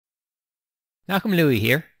Malcolm Louie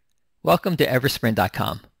here. Welcome to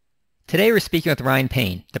Eversprint.com. Today we're speaking with Ryan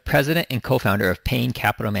Payne, the president and co-founder of Payne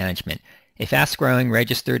Capital Management, a fast-growing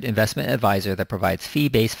registered investment advisor that provides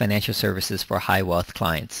fee-based financial services for high-wealth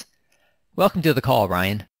clients. Welcome to the call,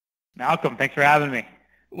 Ryan. Malcolm, thanks for having me.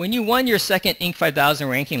 When you won your second Inc. 5000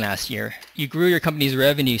 ranking last year, you grew your company's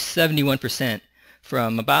revenue 71%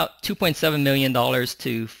 from about $2.7 million to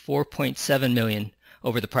 $4.7 million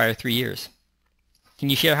over the prior 3 years. Can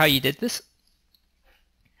you share how you did this?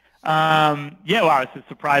 Wow, it's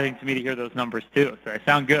surprising to me to hear those numbers too. So they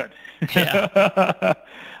sound good. Yeah.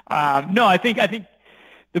 I think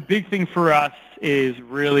the big thing for us is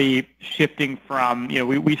really shifting from,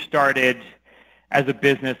 we started as a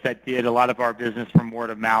business that did a lot of our business from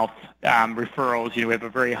word of mouth, referrals. We have a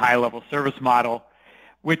very high level service model,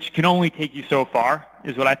 which can only take you so far,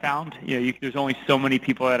 is what I found. There's only so many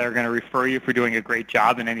people that are going to refer you for doing a great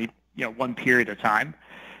job in any, one period of time.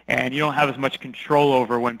 And you don't have as much control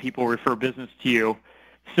over when people refer business to you.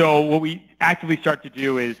 So what we actively start to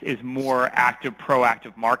do is more active,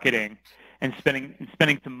 proactive marketing and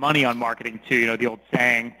spending some money on marketing too. The old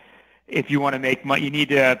saying, if you want to make money, you need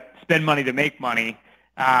to spend money to make money.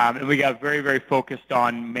 And we got very, very focused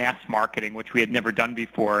on mass marketing, which we had never done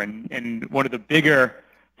before. And one of the bigger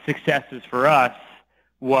successes for us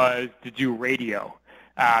was to do radio.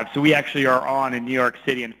 So we actually are on in New York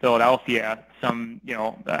City and Philadelphia, some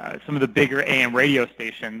of the bigger AM radio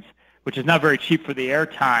stations, which is not very cheap for the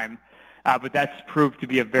airtime, but that's proved to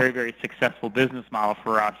be a very, very successful business model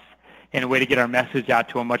for us and a way to get our message out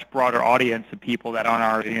to a much broader audience of people that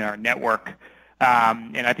are in our network.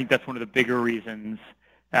 And I think that's one of the bigger reasons,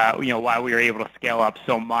 why we were able to scale up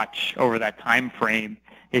so much over that time frame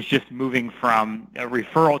is just moving from a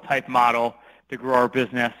referral type model to grow our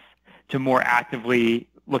business to more actively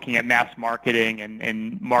looking at mass marketing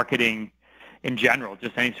and marketing in general,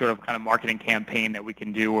 just any sort of kind of marketing campaign that we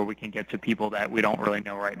can do where we can get to people that we don't really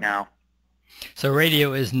know right now. So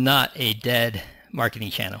radio is not a dead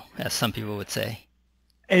marketing channel, as some people would say.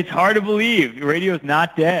 It's hard to believe. Radio is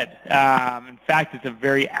not dead. In fact, it's a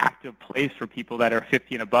very active place for people that are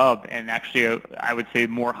 50 and above, and actually, I would say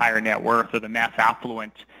more higher net worth or the mass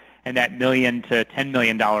affluent in that $1 million to $10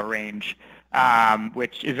 million range,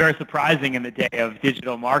 which is very surprising in the day of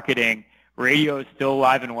digital marketing. Radio is still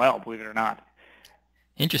alive and well, believe it or not.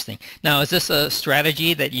 Interesting. Now, is this a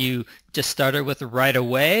strategy that you just started with right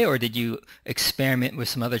away, or did you experiment with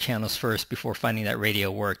some other channels first before finding that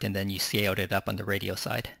radio worked, and then you scaled it up on the radio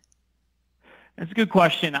side? That's a good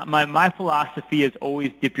question. My philosophy is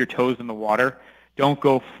always dip your toes in the water. Don't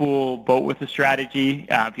go full boat with the strategy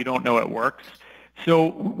if you don't know it works. So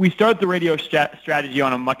we started the radio strategy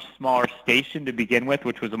on a much smaller station to begin with,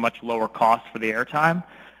 which was a much lower cost for the airtime,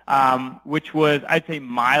 which was, I'd say,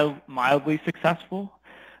 mildly successful.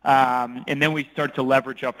 And then we start to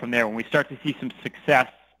leverage up from there. When we start to see some success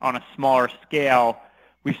on a smaller scale,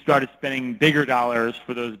 we started spending bigger dollars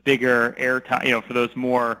for those bigger airtime, for those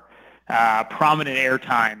more prominent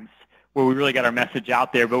airtimes where we really got our message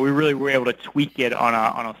out there. But we really were able to tweak it on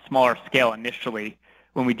a smaller scale initially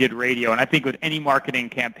when we did radio. And I think with any marketing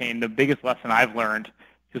campaign, the biggest lesson I've learned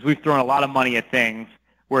is we've thrown a lot of money at things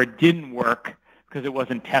where it didn't work because it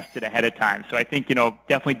wasn't tested ahead of time. So I think,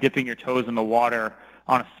 definitely dipping your toes in the water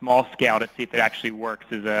on a small scale to see if it actually works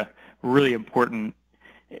is a really important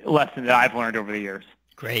lesson that I've learned over the years.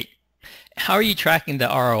 Great. How are you tracking the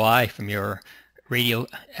ROI from your radio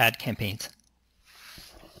ad campaigns?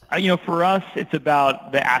 For us, it's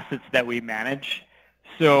about the assets that we manage.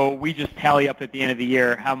 So we just tally up at the end of the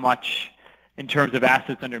year how much in terms of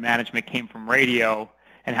assets under management came from radio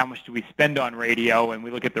and how much do we spend on radio, and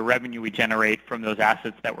we look at the revenue we generate from those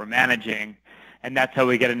assets that we're managing. And that's how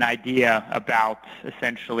we get an idea about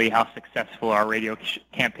essentially how successful our radio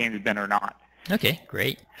campaign has been or not. Okay,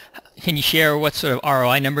 great. Can you share what sort of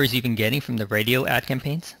ROI numbers you've been getting from the radio ad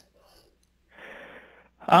campaigns?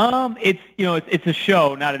 It's a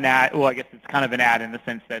show, not an ad. Well, I guess it's kind of an ad in the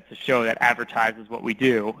sense that it's a show that advertises what we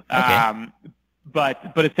do. Okay. But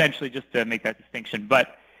essentially, just to make that distinction.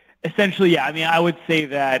 But essentially, yeah. I would say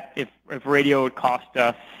that if radio would cost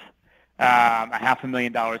us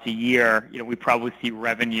 $500,000 a year, we probably see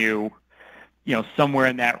revenue, somewhere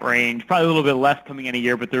in that range. Probably a little bit less coming in a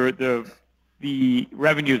year, but the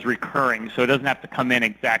revenue is recurring, so it doesn't have to come in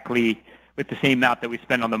exactly with the same amount that we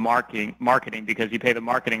spend on the marketing because you pay the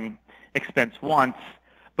marketing expense once,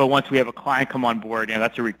 but once we have a client come on board,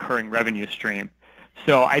 that's a recurring revenue stream.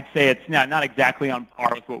 So I'd say it's not exactly on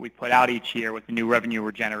par with what we put out each year with the new revenue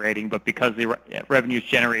we're generating, but because the revenue is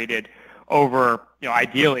generated over,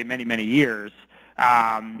 ideally many, many years,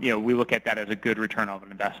 we look at that as a good return on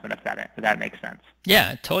investment, if that makes sense.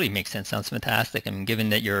 Yeah, it totally makes sense. Sounds fantastic. I mean, given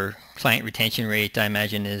that your client retention rate, I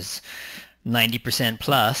imagine, is 90%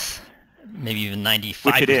 plus, maybe even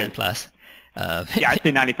 95% plus. Yeah, I'd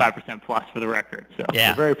say 95% plus for the record. So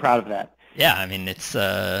yeah. We're very proud of that. Yeah, I mean, it's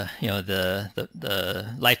the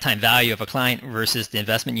lifetime value of a client versus the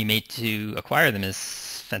investment you made to acquire them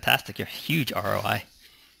is fantastic. A huge ROI.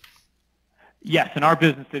 Yes, in our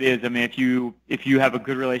business it is. I mean, if you have a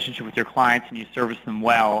good relationship with your clients and you service them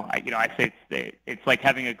well, I say it's like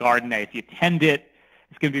having a garden that if you tend it,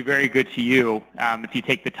 it's going to be very good to you. If you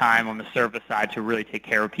take the time on the service side to really take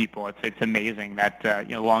care of people, it's amazing that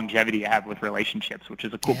longevity you have with relationships, which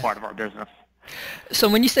is a cool part of our business. So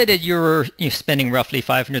when you say that you're spending roughly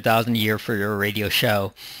 $500,000 a year for your radio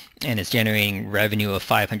show, and it's generating revenue of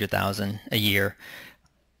 $500,000 a year,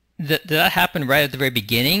 did that happen right at the very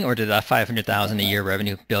beginning, or did that $500,000 a year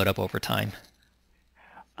revenue build up over time?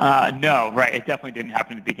 No, right. It definitely didn't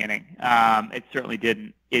happen in the beginning. It certainly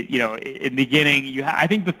didn't. In the beginning, I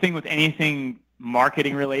think the thing with anything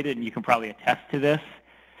marketing related, and you can probably attest to this,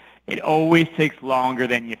 it always takes longer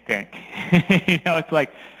than you think. It's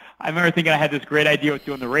like, I remember thinking I had this great idea with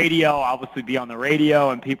doing the radio, obviously be on the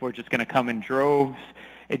radio, and people are just going to come in droves.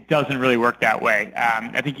 It doesn't really work that way.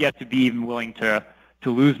 I think you have to be even willing to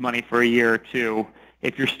lose money for a year or two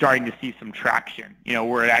if you're starting to see some traction,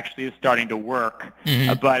 where it actually is starting to work.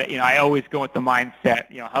 Mm-hmm. But, I always go with the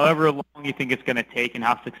mindset, however long you think it's going to take and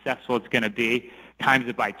how successful it's going to be, times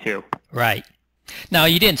it by 2. Right. Now,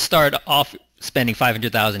 you didn't start off spending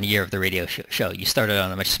 $500,000 a year of the radio show. You started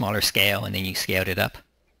on a much smaller scale, and then you scaled it up.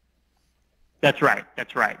 That's right.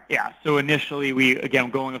 Yeah. So initially,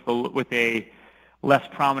 going with a less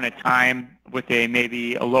prominent time, with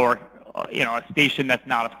maybe a lower, a station that's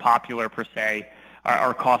not as popular per se.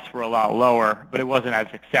 Our costs were a lot lower, but it wasn't as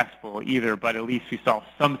successful either. But at least we saw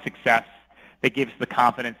some success that gave us the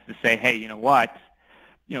confidence to say, hey, you know what?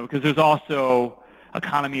 Because there's also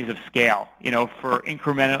economies of scale. For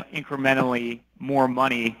incrementally more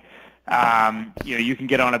money. You can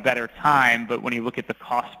get on a better time, but when you look at the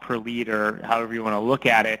cost per lead or however you want to look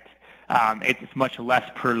at it, it's much less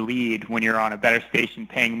per lead when you're on a better station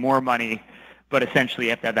paying more money, but essentially you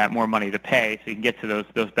have to have that more money to pay so you can get to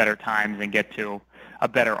those better times and get to a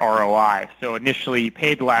better ROI. So initially you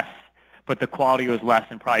paid less, but the quality was less,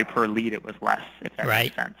 and probably per lead it was less, if that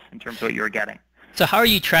makes sense, in terms of what you were getting. So how are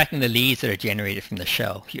you tracking the leads that are generated from the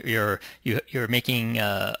show? You're making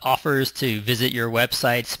offers to visit your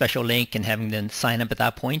website, special link, and having them sign up at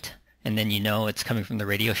that point, and then it's coming from the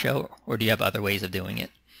radio show, or do you have other ways of doing it?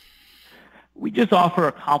 We just offer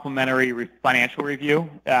a complimentary financial review.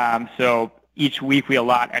 So each week we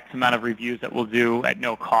allot X amount of reviews that we'll do at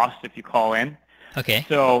no cost if you call in. Okay.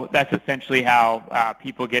 So that's essentially how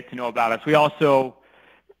people get to know about us. We also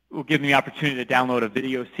will give them the opportunity to download a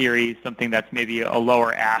video series, something that's maybe a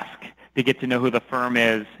lower ask, to get to know who the firm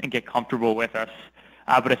is and get comfortable with us.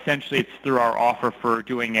 But essentially, it's through our offer for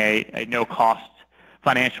doing a no-cost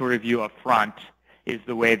financial review up front is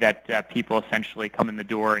the way that people essentially come in the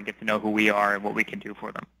door and get to know who we are and what we can do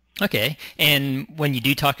for them. Okay. And when you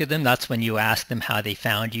do talk to them, that's when you ask them how they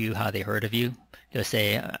found you, how they heard of you? You'll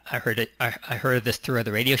say, I heard this through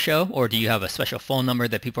the radio show, or do you have a special phone number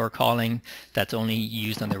that people are calling that's only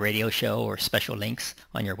used on the radio show, or special links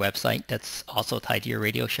on your website that's also tied to your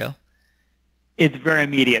radio show? It's very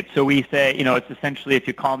immediate. So we say, it's essentially if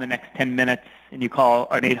you call in the next 10 minutes and you call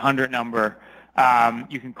an 800 number,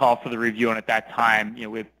 you can call for the review, and at that time,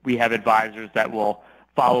 we have advisors that will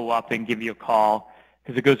follow up and give you a call,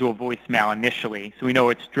 because it goes to a voicemail initially. So we know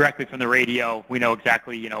it's directly from the radio. We know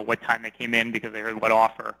exactly, what time they came in because they heard what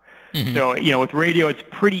offer. Mm-hmm. So, with radio, it's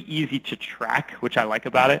pretty easy to track, which I like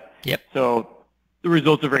about it. Yep. So the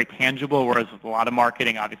results are very tangible, whereas with a lot of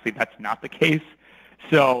marketing, obviously that's not the case.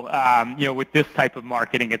 So, with this type of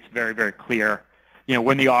marketing, it's very, very clear,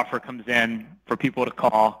 when the offer comes in for people to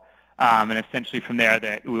call, and essentially from there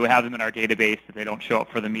that we will have them in our database if they don't show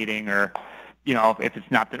up for the meeting, or if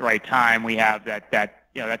it's not the right time, we have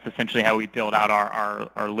that's essentially how we build out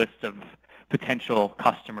our list of potential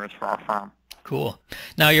customers for our firm. Cool.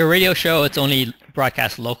 Now, your radio show, it's only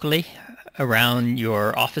broadcast locally around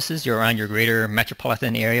your offices, around your greater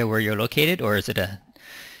metropolitan area where you're located, or is it a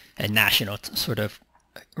national sort of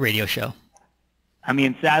radio show? I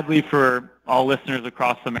mean, sadly for all listeners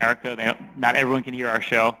across America, not everyone can hear our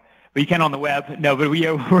show. But you can on the web. No, but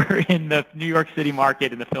we're in the New York City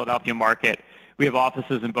market and the Philadelphia market. We have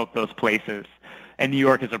offices in both those places. And New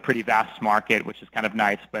York is a pretty vast market, which is kind of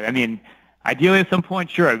nice. But, I mean, ideally at some point,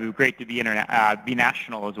 sure, it would be great to be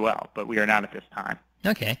national as well. But we are not at this time.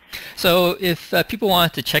 Okay. So if people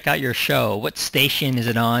want to check out your show, what station is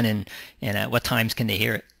it on, and at what times can they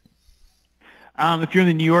hear it? If you're in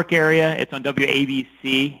the New York area, it's on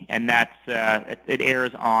WABC, and it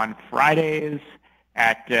airs on Fridays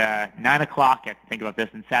at 9 o'clock. I have to think about this,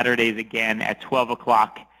 and Saturdays again at 12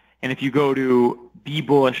 o'clock. And if you go to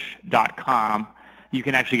bebullish.com, you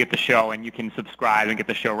can actually get the show, and you can subscribe and get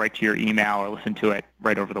the show right to your email or listen to it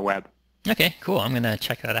right over the web. Okay, cool. I'm going to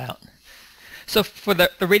check that out. So for the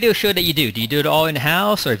radio show that you do you do it all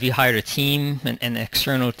in-house, or have you hired a team, an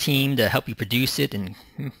external team to help you produce it and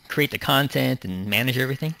create the content and manage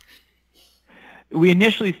everything? We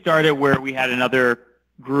initially started where we had another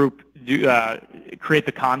group create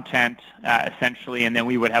the content, essentially, and then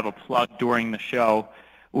we would have a plug during the show.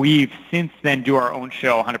 We've since then do our own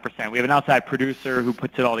show 100%. We have an outside producer who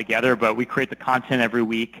puts it all together, but we create the content every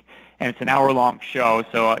week, and it's an hour-long show.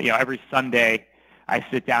 So every Sunday I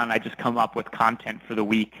sit down and I just come up with content for the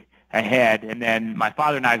week ahead, and then my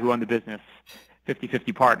father and I, who own the business,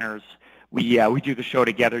 50/50 partners, we do the show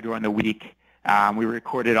together during the week. We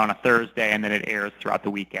record it on a Thursday, and then it airs throughout the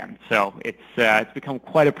weekend. So it's become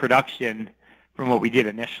quite a production from what we did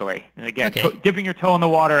initially. And again, Okay. dipping your toe in the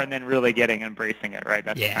water and then really embracing it, right?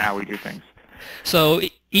 That's Yeah. how we do things. So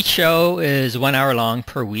each show is 1 hour long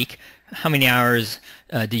per week. How many hours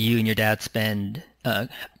do you and your dad spend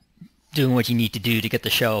doing what you need to do to get the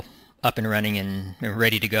show up and running and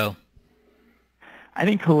ready to go? I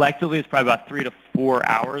think collectively it's probably about 3 to 4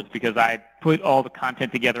 hours because I put all the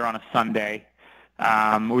content together on a Sunday.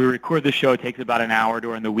 We record the show. It takes about an hour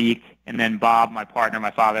during the week. And then Bob, my partner,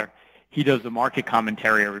 my father, he does the market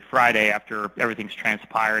commentary every Friday after everything's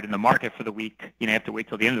transpired in the market for the week. You have to wait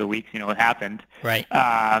till the end of the week so you know what happened. Right.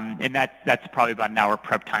 And that's probably about an hour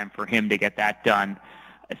prep time for him to get that done.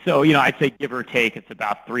 So, I'd say give or take, it's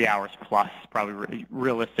about 3 hours plus. Probably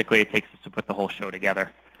realistically, it takes us to put the whole show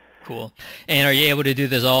together. Cool. And are you able to do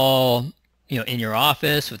this all, in your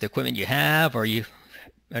office with the equipment you have, or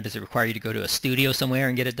does it require you to go to a studio somewhere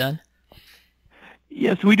and get it done?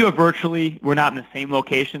 Yeah, so we do it virtually. We're not in the same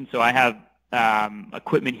location, so I have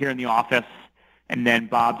equipment here in the office, and then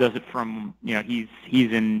Bob does it from, he's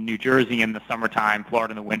in New Jersey in the summertime,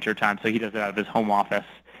 Florida in the wintertime, so he does it out of his home office.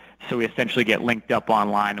 So we essentially get linked up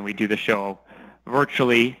online, and we do the show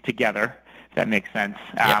virtually together, if that makes sense.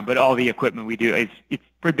 Yep. But all the equipment we do, it's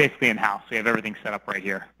basically in-house. We have everything set up right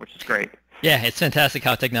here, which is great. Yeah, it's fantastic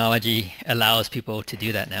how technology allows people to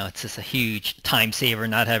do that now. It's just a huge time saver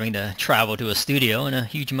not having to travel to a studio, and a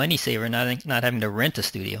huge money saver not having to rent a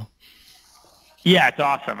studio. Yeah, it's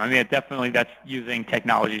awesome. I mean, that's using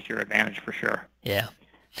technology to your advantage for sure. Yeah.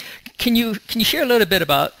 Can you share a little bit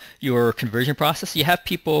about your conversion process? You have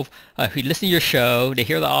people who listen to your show, they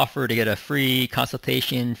hear the offer to get a free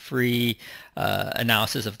consultation, free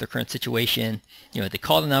analysis of their current situation. They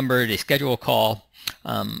call the number, they schedule a call.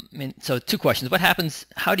 So 2 questions. What happens?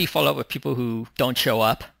 How do you follow up with people who don't show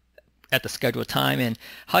up at the scheduled time? And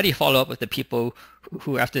how do you follow up with the people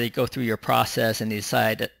who after they go through your process and they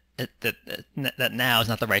decide that now is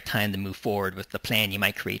not the right time to move forward with the plan you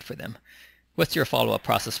might create for them? What's your follow-up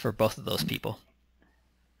process for both of those people?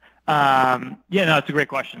 It's a great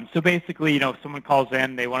question. So basically, if someone calls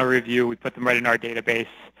in, they want a review, we put them right in our database.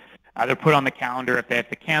 They're put on the calendar if they have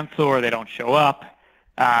to cancel or they don't show up.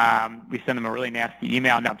 We send them a really nasty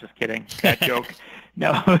email. No, I'm just kidding. That joke.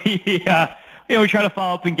 No, we try to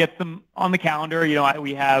follow up and get them on the calendar.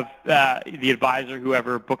 We have the advisor,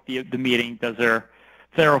 whoever booked the meeting, does their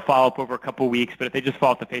thorough follow-up over a couple of weeks. But if they just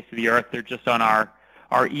fall off the face of the earth, they're just on our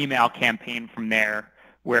email campaign from there,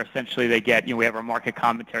 where essentially they get, we have our market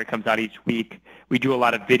commentary comes out each week. We do a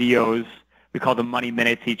lot of videos. We call them Money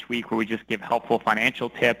Minutes each week, where we just give helpful financial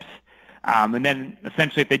tips. And then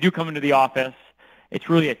essentially if they do come into the office, it's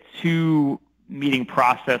really a 2-meeting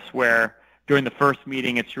process where during the first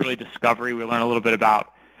meeting, it's really discovery. We learn a little bit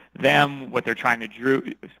about them, what they're trying to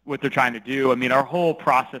do. I mean, our whole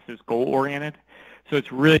process is goal-oriented. So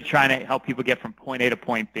it's really trying to help people get from point A to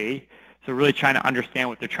point B. So really trying to understand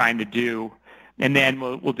what they're trying to do. And then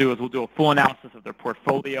what we'll do a full analysis of their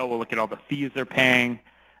portfolio. We'll look at all the fees they're paying,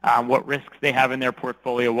 what risks they have in their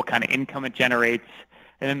portfolio, what kind of income it generates.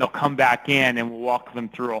 And then they'll come back in and we'll walk them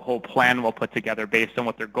through a whole plan we'll put together based on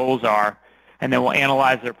what their goals are. And then we'll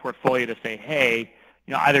analyze their portfolio to say, hey,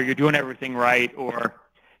 either you're doing everything right, or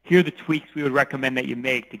here are the tweaks we would recommend that you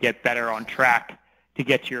make to get better on track to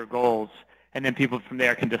get to your goals. And then people from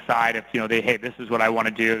there can decide if, hey, this is what I want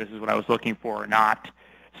to do, this is what I was looking for or not.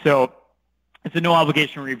 So it's a no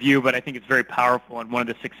obligation review, but I think it's very powerful. And one of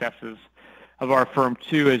the successes of our firm,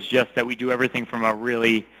 too, is just that we do everything from a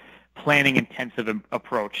really planning intensive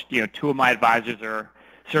approach. 2 of my advisors are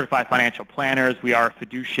certified financial planners. We are a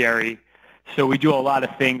fiduciary. So we do a lot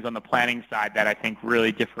of things on the planning side that I think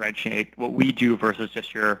really differentiate what we do versus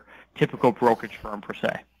just your typical brokerage firm per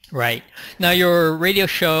se. Right. Now, your radio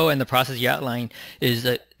show and the process you outlined is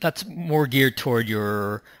that's more geared toward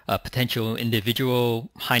your potential individual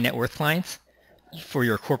high net worth clients. For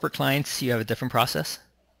your corporate clients, you have a different process?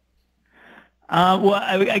 Well,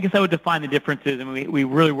 I guess I would define the differences. I mean, we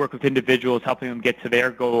really work with individuals, helping them get to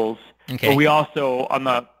their goals. Okay. But we also, on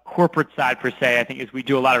the corporate side per se, I think is we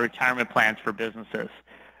do a lot of retirement plans for businesses.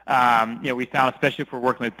 We found, especially if we're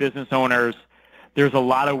working with business owners, there's a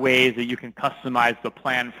lot of ways that you can customize the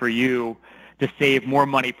plan for you to save more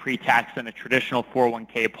money pre-tax than a traditional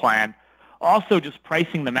 401k plan. Also, just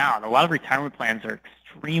pricing them out. A lot of retirement plans are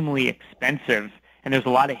extremely expensive, and there's a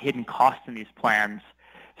lot of hidden costs in these plans.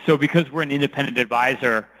 So because we're an independent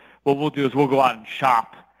advisor, what we'll do is we'll go out and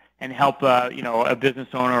shop and help a business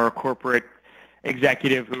owner or a corporate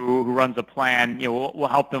executive who runs a plan. We'll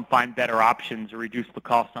help them find better options or reduce the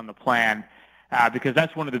cost on the plan. Because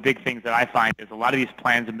that's one of the big things that I find is a lot of these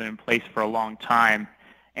plans have been in place for a long time,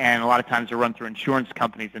 and a lot of times they're run through insurance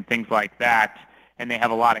companies and things like that, and they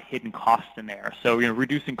have a lot of hidden costs in there. So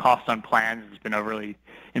reducing costs on plans has been a really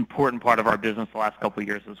important part of our business the last couple of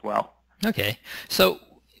years as well. Okay. So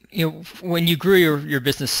when you grew your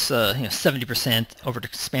business 70% over the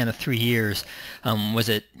span of 3 years,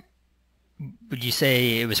 would you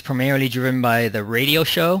say it was primarily driven by the radio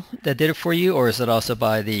show that did it for you, or is it also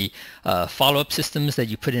by the follow-up systems that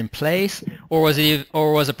you put in place, or was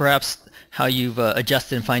it perhaps how you've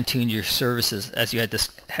adjusted and fine-tuned your services as you had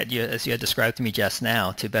described to me just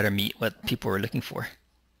now to better meet what people were looking for?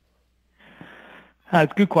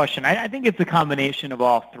 It's a good question. I think it's a combination of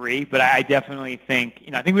all three, but I definitely think,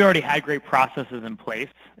 I think we already had great processes in place.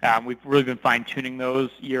 We've really been fine-tuning those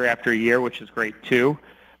year after year, which is great too.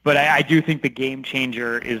 But I do think the game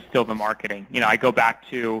changer is still the marketing. I go back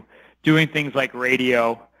to doing things like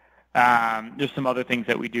radio. There's some other things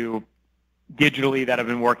that we do digitally that I've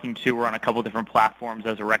been working to. We're on a couple different platforms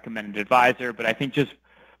as a recommended advisor. But I think just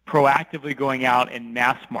proactively going out and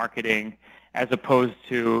mass marketing as opposed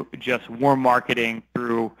to just warm marketing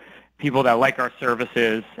through people that like our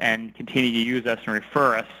services and continue to use us and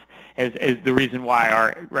refer us is the reason why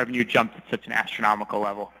our revenue jumped at such an astronomical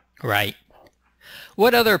level. Right.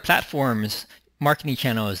 What other platforms, marketing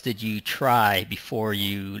channels did you try before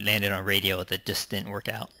you landed on radio that just didn't work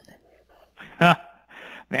out?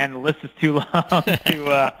 Man, the list is too long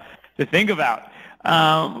to think about.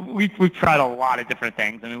 We've tried a lot of different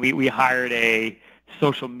things. I mean, we hired a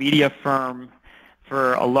social media firm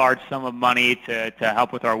for a large sum of money to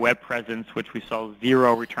help with our web presence, which we saw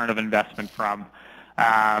zero return of investment from.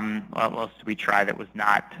 What else did we try that was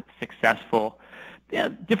not successful? Yeah,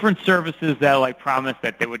 different services that promise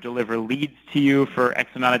that they would deliver leads to you for X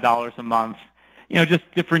amount of dollars a month. Just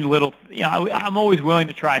different little. I'm always willing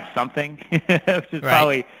to try something, which is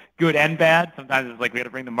probably good and bad. Sometimes it's like we got to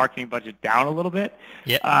bring the marketing budget down a little bit.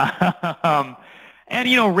 Yeah.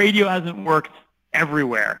 And radio hasn't worked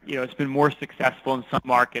everywhere. It's been more successful in some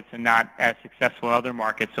markets and not as successful in other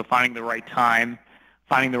markets. So finding the right time,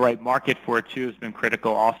 finding the right market for it too has been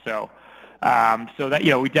critical also. So that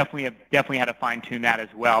we definitely had to fine tune that as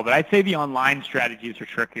well. But I'd say the online strategies are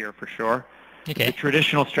trickier for sure. Okay. The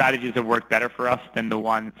traditional strategies have worked better for us than the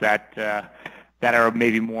ones that are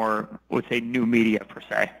maybe more, I would say, new media per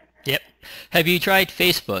se. Yep. Have you tried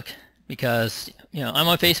Facebook? Because I'm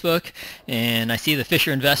on Facebook and I see the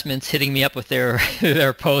Fisher Investments hitting me up with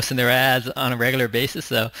their posts and their ads on a regular basis.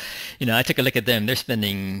 So, I took a look at them. They're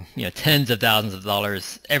spending tens of thousands of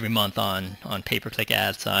dollars every month on pay-per-click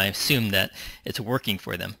ads. So I assume that it's working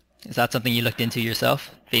for them. Is that something you looked into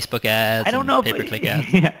yourself? Facebook ads? I don't know. Pay-per-click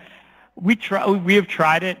ads. Yeah. We have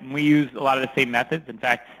tried it, and we use a lot of the same methods. In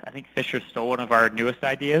fact, I think Fisher stole one of our newest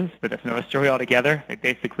ideas, but that's another story altogether. They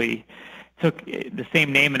basically took the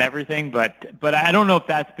same name and everything, but I don't know if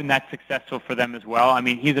that's been that successful for them as well. I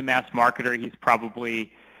mean, he's a mass marketer. He's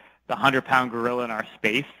probably the 100-pound gorilla in our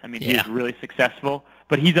space. I mean, He's really successful,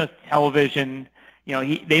 but he does television.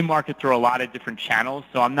 They market through a lot of different channels,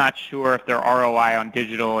 so I'm not sure if their ROI on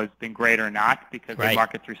digital has been great or not because they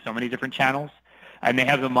market through so many different channels, and they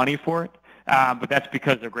have the money for it. But that's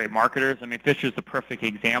because they're great marketers. I mean, Fisher's the perfect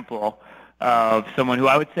example of someone who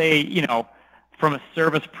I would say, from a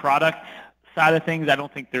service product side of things, I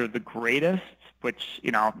don't think they're the greatest, which,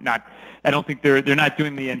 I don't think they're not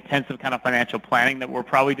doing the intensive kind of financial planning that we're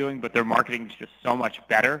probably doing, but their marketing is just so much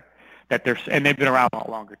better and they've been around a lot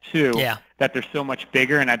longer too, that they're so much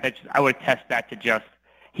bigger. And I would attest that to just,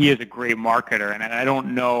 he is a great marketer. And I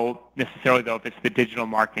don't know necessarily though if it's the digital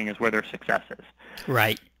marketing is where their success is.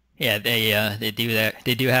 Right. Yeah, they do that.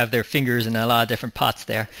 They do have their fingers in a lot of different pots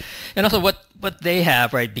there, and also what they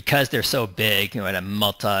have, right? Because they're so big, at a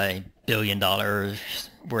multi-billion dollars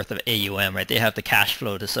worth of AUM, right? They have the cash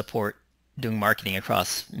flow to support doing marketing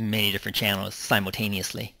across many different channels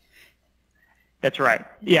simultaneously. That's right.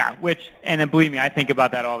 Yeah, and then believe me, I think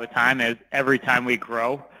about that all the time. As every time we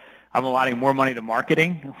grow, I'm allotting more money to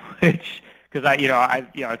marketing, which because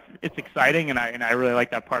it's exciting and I really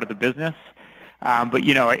like that part of the business. But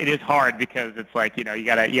it is hard because it's like you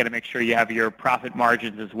gotta make sure you have your profit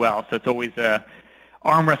margins as well. So it's always a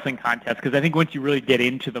arm wrestling contest because I think once you really get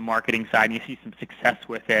into the marketing side and you see some success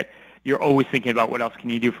with it, you're always thinking about what else can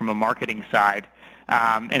you do from a marketing side.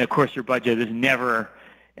 And of course, your budget is never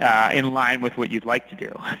in line with what you'd like to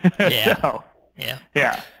do. Yeah. So, Yeah.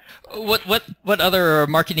 yeah. What other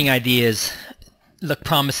marketing ideas look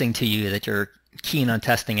promising to you that you're keen on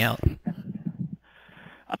testing out?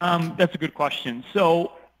 That's a good question.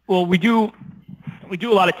 So, well, we do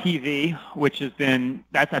a lot of TV, which has been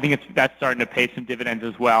I think that's starting to pay some dividends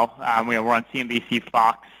as well. We're on CNBC,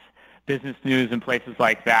 Fox, Business News, and places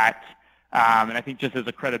like that. And I think just as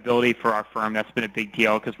a credibility for our firm, that's been a big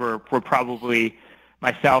deal because we're probably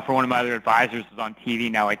myself or one of my other advisors is on TV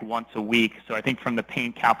now like once a week. So I think from the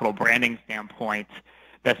Payne Capital branding standpoint,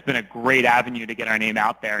 that's been a great avenue to get our name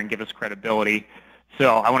out there and give us credibility.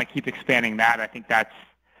 So I want to keep expanding that. I think that's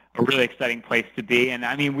a really exciting place to be. And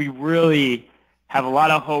I mean, we really have a lot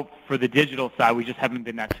of hope for the digital side. We just haven't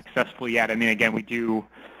been that successful yet. I mean, again,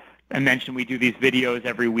 I mentioned we do these videos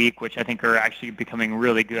every week, which I think are actually becoming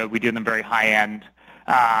really good. We do them very high end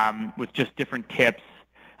with just different tips.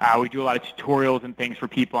 We do a lot of tutorials and things for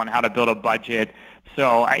people on how to build a budget.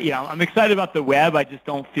 So I'm excited about the web. I just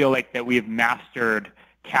don't feel like that we've mastered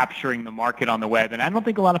capturing the market on the web, and I don't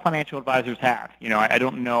think a lot of financial advisors have. I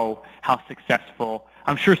don't know how successful.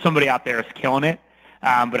 I'm sure somebody out there is killing it,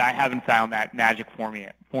 but I haven't found that magic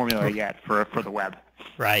formula yet for the web.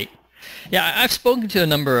 Right. Yeah, I've spoken to a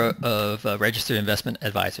number of registered investment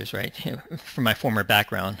advisors, right, from my former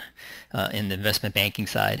background in the investment banking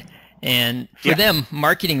side. And for them,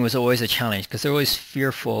 marketing was always a challenge because they're always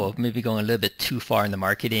fearful of maybe going a little bit too far in the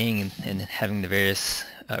marketing and having the various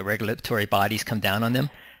regulatory bodies come down on them.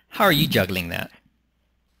 How are you juggling that?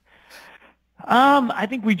 I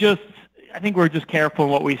think we're just careful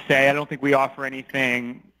in what we say. I don't think we offer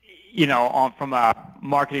anything, from a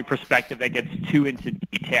marketing perspective that gets too into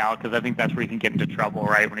detail because I think that's where you can get into trouble,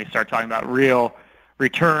 right? When you start talking about real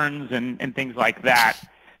returns and things like that.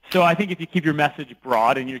 So I think if you keep your message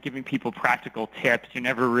broad and you're giving people practical tips, you're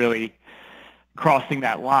never really crossing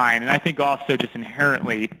that line. And I think also just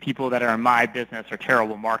inherently people that are in my business are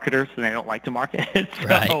terrible marketers and they don't like to market.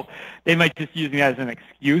 So They might just use me as an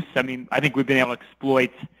excuse. I mean, I think we've been able to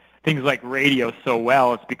exploit things like radio so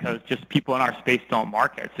well. It's because just people in our space don't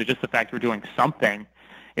market. So just the fact we're doing something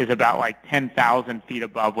is about like 10,000 feet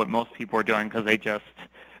above what most people are doing because they just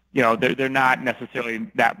they're not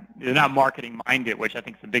necessarily they're not marketing minded, which I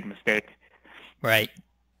think is a big mistake. Right.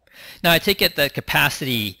 Now, I take it that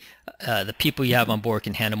capacity, the people you have on board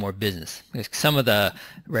can handle more business. Because some of the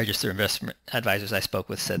registered investment advisors I spoke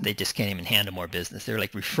with said they just can't even handle more business. They're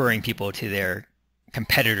like referring people to their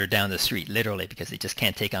competitor down the street, literally, because they just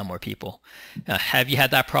can't take on more people. Have you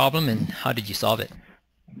had that problem, and how did you solve it?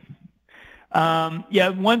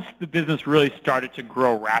 Once the business really started to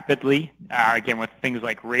grow rapidly, again, with things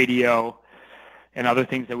like radio and other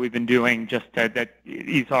things that we've been doing, just that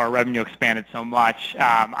you saw our revenue expanded so much,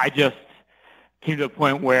 I just came to a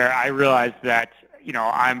point where I realized that,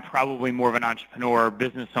 I'm probably more of an entrepreneur,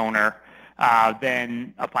 business owner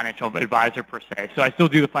than a financial advisor per se. So I still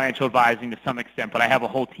do the financial advising to some extent, but I have a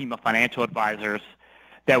whole team of financial advisors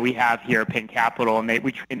that we have here at Payne Capital, and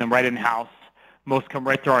we train them right in-house. Most come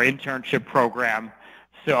right through our internship program.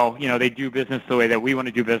 So, they do business the way that we want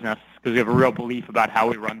to do business because we have a real belief about how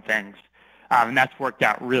we run things. And that's worked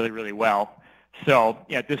out really, really well. So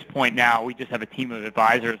at this point now, we just have a team of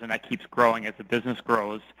advisors, and that keeps growing as the business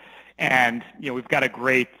grows. And, we've got a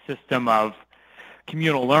great system of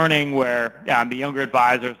communal learning where the younger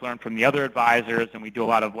advisors learn from the other advisors, and we do a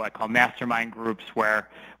lot of what I call mastermind groups where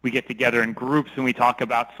we get together in groups and we talk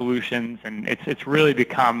about solutions. And it's really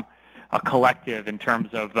become a collective in terms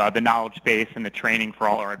of the knowledge base and the training for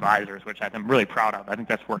all our advisors, which I'm really proud of. I think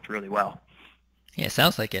that's worked really well. Yeah, it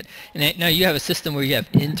sounds like it. And now you have a system where you have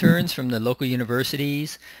interns from the local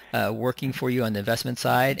universities working for you on the investment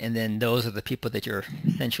side, and then those are the people that you're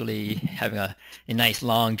essentially having a nice,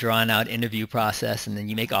 long, drawn-out interview process, and then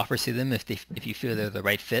you make offers to them if you feel they're the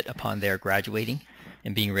right fit upon their graduating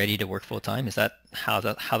and being ready to work full-time. Is that how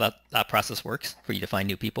that process works for you to find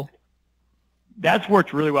new people? That's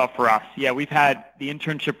worked really well for us. Yeah, we've had the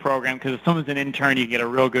internship program because if someone's an intern, you get a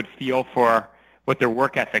real good feel for what their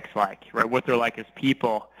work ethic's like, right? What they're like as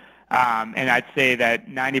people. And I'd say that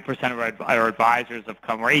 90% of our advisors have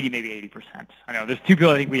come, or 80, maybe 80%. I know there's 2 people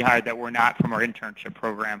I think we hired that were not from our internship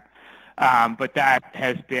program. But that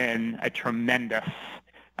has been a tremendous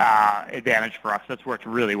advantage for us. That's worked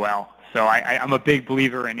really well. So I'm a big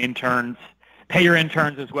believer in interns. Pay your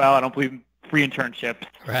interns as well. I don't believe in free internships.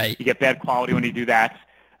 Right. You get bad quality when you do that.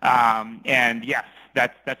 And yes,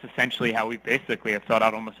 that's essentially how we basically have filled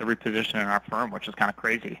out almost every position in our firm, which is kind of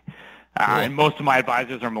crazy. Cool. And most of my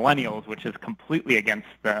advisors are millennials, which is completely against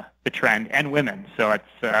the trend, and women. So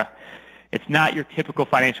it's not your typical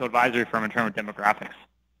financial advisory firm in terms of demographics.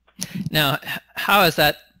 Now, how has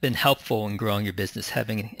that been helpful in growing your business,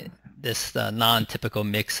 having this non-typical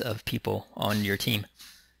mix of people on your team?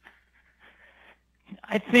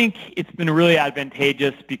 I think it's been really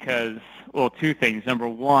advantageous because, well, 2 things. Number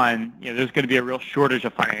one, there's going to be a real shortage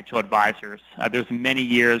of financial advisors. There's many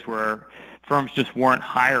years where firms just weren't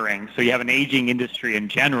hiring, so you have an aging industry in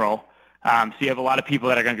general. So you have a lot of people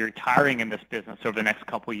that are going to be retiring in this business over the next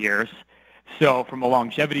couple of years. So from a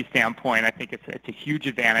longevity standpoint, I think it's a huge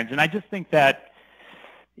advantage. And I just think that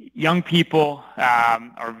young people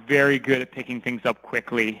are very good at picking things up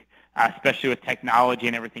quickly, especially with technology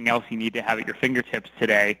and everything else you need to have at your fingertips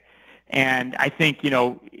today. And I think,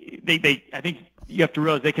 I think you have to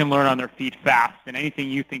realize they can learn on their feet fast. And anything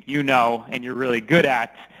you think you know and you're really good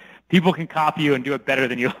at, people can copy you and do it better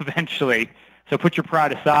than you eventually. So put your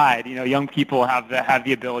pride aside. Young people have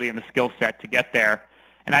the ability and the skill set to get there.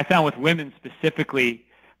 And I found with women specifically,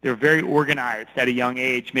 they're very organized at a young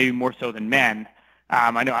age, maybe more so than men.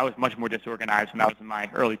 I know I was much more disorganized when I was in my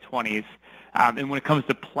early 20s. And when it comes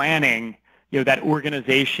to planning, that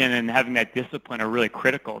organization and having that discipline are really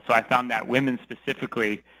critical. So I found that women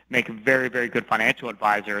specifically make very, very good financial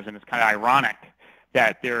advisors, and it's kind of ironic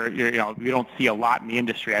that we don't see a lot in the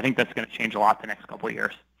industry. I think that's going to change a lot the next couple of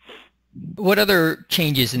years. What other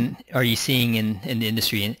changes are you seeing in the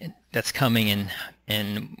industry that's coming,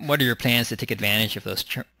 and what are your plans to take advantage of those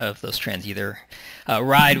trends? Either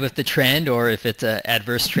ride with the trend, or if it's an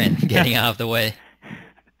adverse trend, getting out of the way.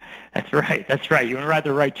 That's right. You want to ride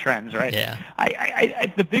the right trends, right? Yeah.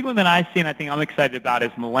 The big one that I see, and I think I'm excited about,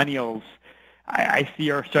 is millennials. I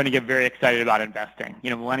see are starting to get very excited about investing.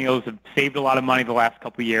 Millennials have saved a lot of money the last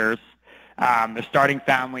couple of years. They're starting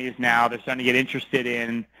families now. They're starting to get interested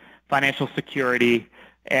in financial security,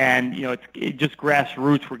 and it's just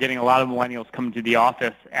grassroots. We're getting a lot of millennials coming to the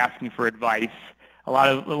office asking for advice. A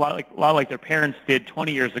lot like their parents did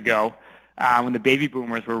 20 years ago, when the baby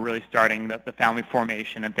boomers were really starting the family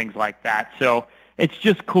formation and things like that. So it's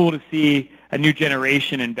just cool to see a new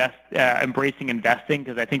generation embracing investing,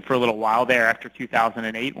 because I think for a little while there, after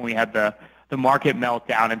 2008, when we had the market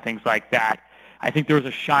meltdown and things like that, I think there was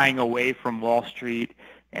a shying away from Wall Street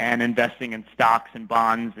and investing in stocks and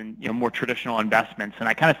bonds and more traditional investments. And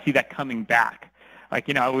I kind of see that coming back.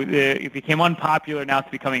 It became unpopular, now it's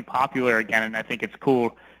becoming popular again, and I think it's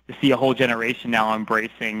cool to see a whole generation now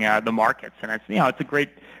embracing the markets. And it's a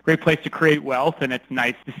great place to create wealth, and it's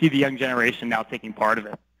nice to see the young generation now taking part of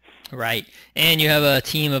it. Right. And you have a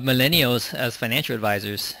team of millennials as financial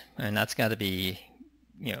advisors, and that's got to be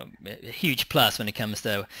a huge plus when it comes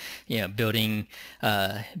to building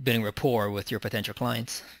rapport with your potential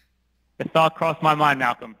clients. The thought crossed my mind,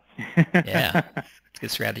 Malcolm. Yeah, it's a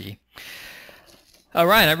good strategy. All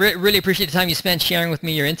right, I really appreciate the time you spent sharing with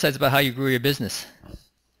me your insights about how you grew your business.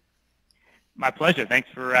 My pleasure. Thanks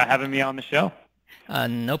for having me on the show.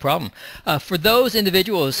 No problem. For those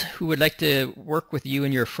individuals who would like to work with you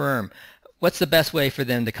and your firm, what's the best way for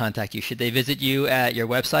them to contact you? Should they visit you at your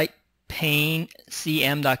website,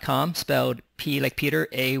 PayneCM.com, spelled P like Peter,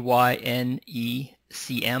 AYNECM.com?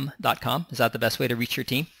 Is that the best way to reach your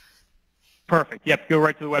team? Perfect. Yep. Go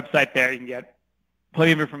right to the website there. You can get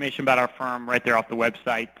plenty of information about our firm right there off the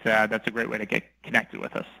website. That's a great way to get connected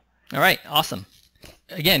with us. All right. Awesome.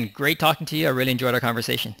 Again, great talking to you. I really enjoyed our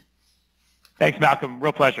conversation. Thanks, Malcolm.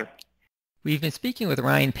 Real pleasure. We've been speaking with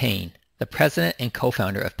Ryan Payne, the president and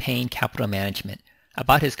co-founder of Payne Capital Management,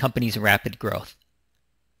 about his company's rapid growth.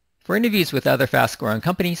 For interviews with other fast-growing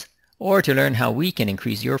companies, or to learn how we can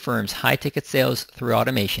increase your firm's high-ticket sales through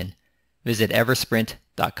automation, visit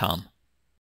eversprint.com.